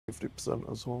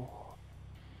50% as well.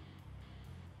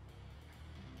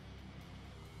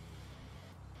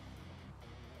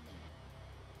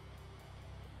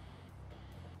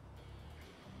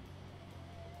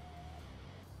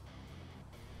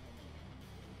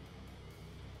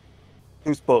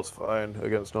 Two spots fine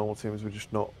against normal teams, we're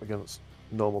just not against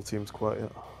normal teams quite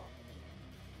yet.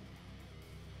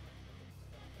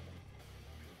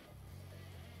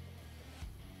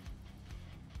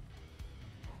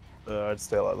 I'd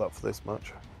stay like that for this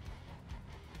match.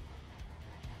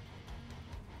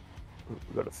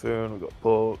 We've got a Foon, we've got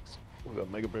Porks, we've got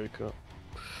Mega Breaker.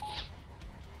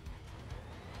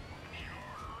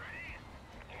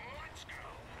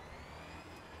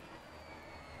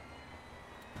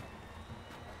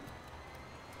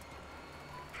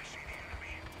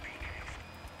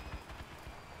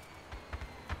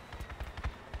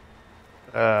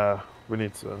 We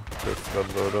need to go to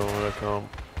Gunbow, don't we? I can't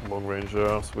long range their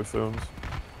ass with Foons.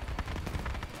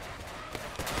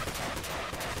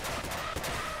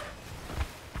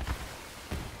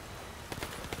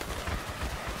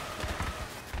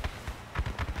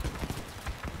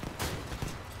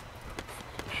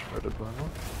 Shredded by now.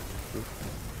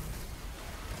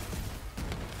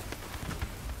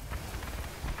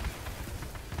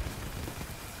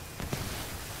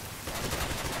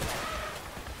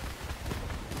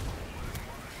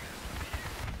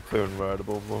 Foon right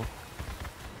above though.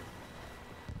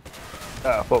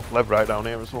 Fuck, Lev right down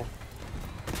here as well.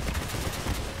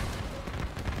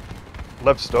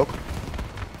 Lev's stuck.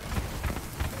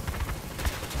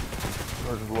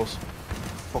 I just lost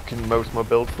fucking most of my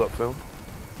build for that Foon.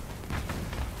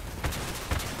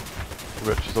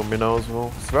 Rich is on me now as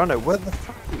well. Serrano, where the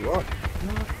fuck are you at?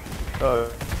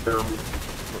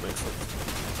 That makes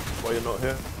sense. Why you're not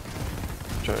here?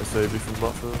 I'm trying to save you from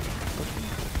that Foon.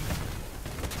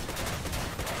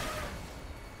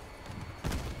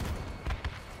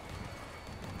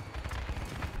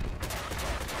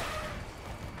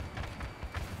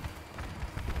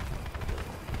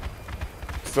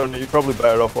 So you're probably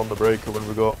better off on the breaker when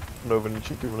we got Nova and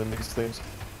Chicken running these things.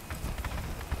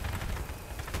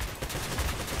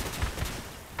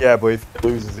 Yeah, but if he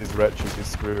loses his wretches, he's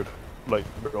screwed. Like,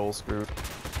 we're all screwed.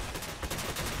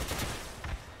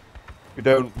 We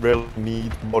don't really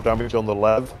need more damage on the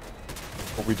Lev,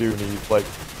 but we do need, like,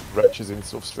 wretches and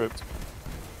stuff stripped.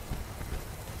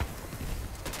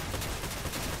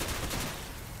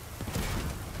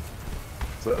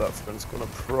 So that's gonna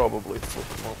probably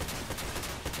fuck him up.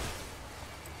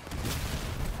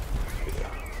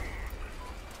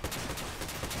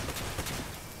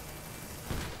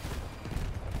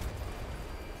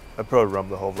 I'd probably ram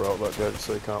the hover out that guy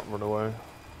so he can't run away.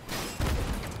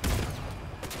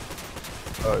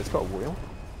 Oh, he's got a wheel?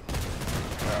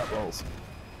 Ah, balls.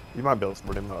 You might be able to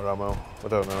run him out of ammo. I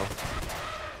don't know.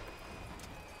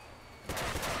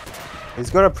 He's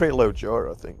got a pretty low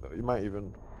jaw, I think, though. You might even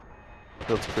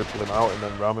be able to cripple him out and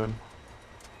then ram him.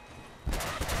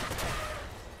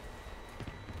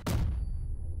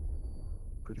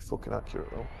 Pretty fucking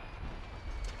accurate, though.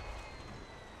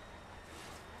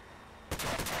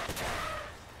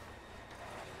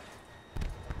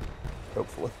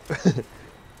 Hopefully.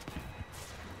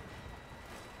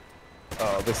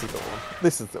 Oh, this is the one.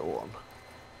 This is the one.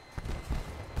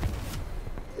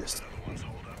 Yes.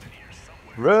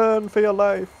 Run for your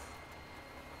life.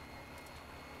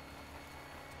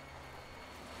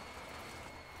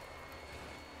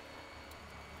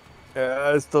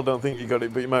 Yeah, I still don't think you got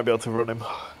it, but you might be able to run him.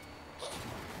 I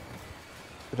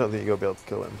don't think you're gonna be able to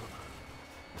kill him.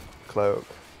 Cloak.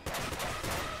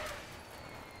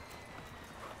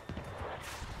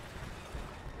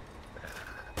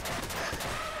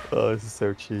 Oh, this is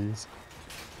so cheese.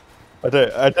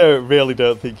 I really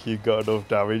don't think you got enough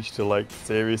damage to like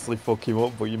seriously fuck him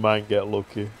up, but you might get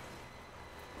lucky.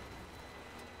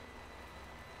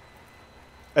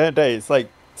 And day, it's like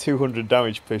 200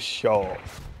 damage per shot.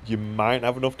 You might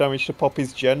have enough damage to pop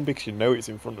his gen because you know it's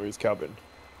in front of his cabin.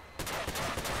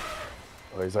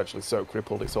 Oh, he's actually so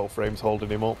crippled, it's all frames holding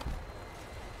him up.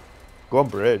 Go on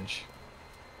bridge.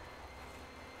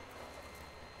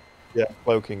 Yeah,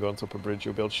 cloaking on top of bridge,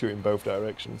 you'll be able to shoot in both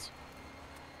directions.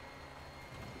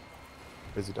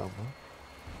 Is he down there?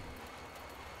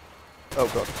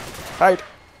 Oh god. Hide!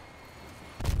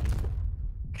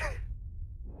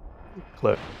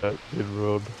 Claire did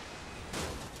run.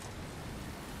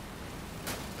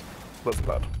 That's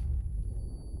bad.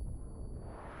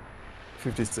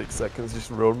 56 seconds,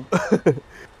 just run.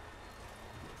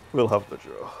 We'll have the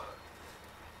draw.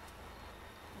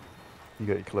 You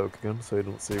got your cloak again, so you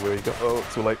don't see where you go. Oh,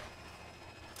 too late.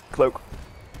 Cloak.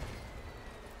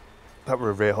 That were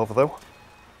a rear hover though.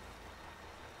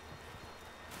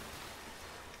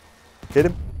 Hit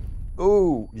him.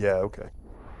 Oh, yeah, okay.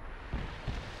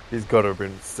 He's got to have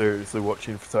been seriously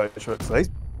watching for tight shots. So he's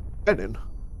bending.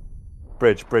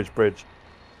 Bridge, bridge, bridge.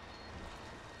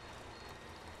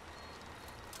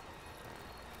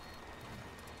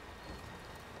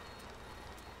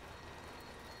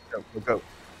 Go, go, go.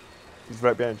 He's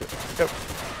right behind you. Go.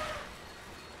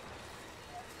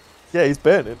 Yeah, he's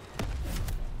burning.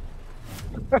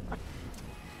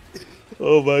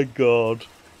 Oh my god.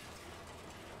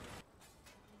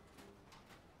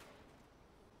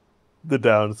 The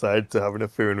downside to having a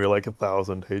Foon with like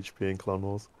 1,000 HP in Clone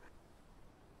Wars.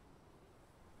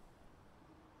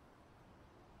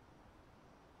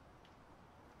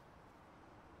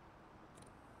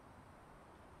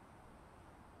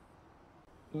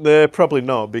 They're probably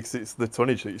not because it's the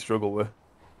tonnage that you struggle with.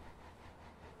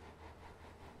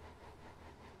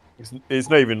 It's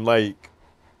not even like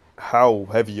how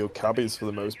heavy your cab is for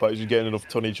the most part. Is you're getting enough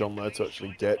tonnage on there to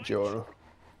actually get Jorah.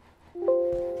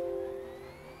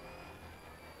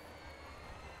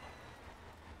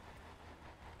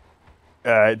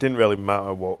 It didn't really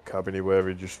matter what cabin he were,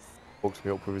 he just fucked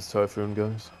me up with his Typhoon,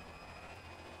 guys.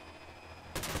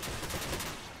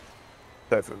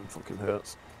 Typhoon fucking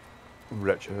hurts.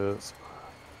 Wretched hurts.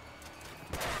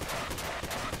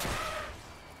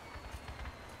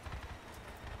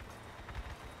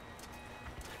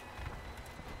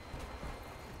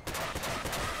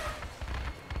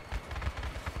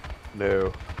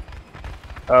 No.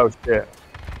 Oh shit.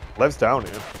 Lev's down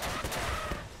here.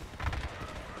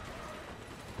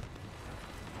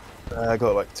 I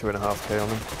got like 2.5k on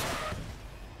him.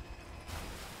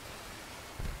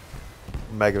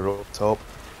 Mega up top.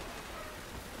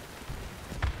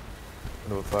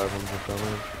 Another 500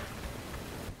 damage.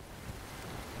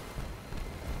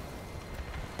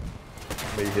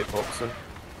 Me hitboxing.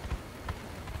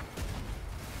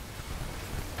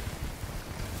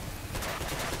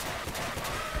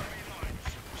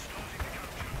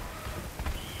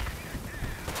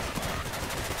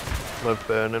 Lev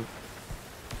burning.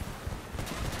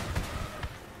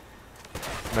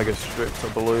 Mega strict, I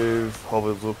believe.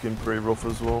 Hover's looking pretty rough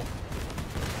as well.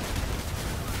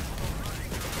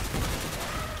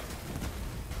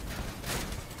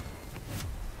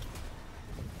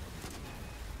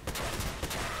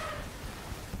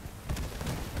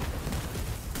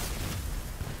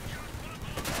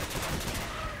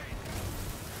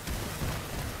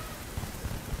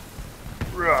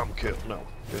 Ram kill. No,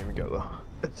 didn't even get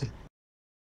that.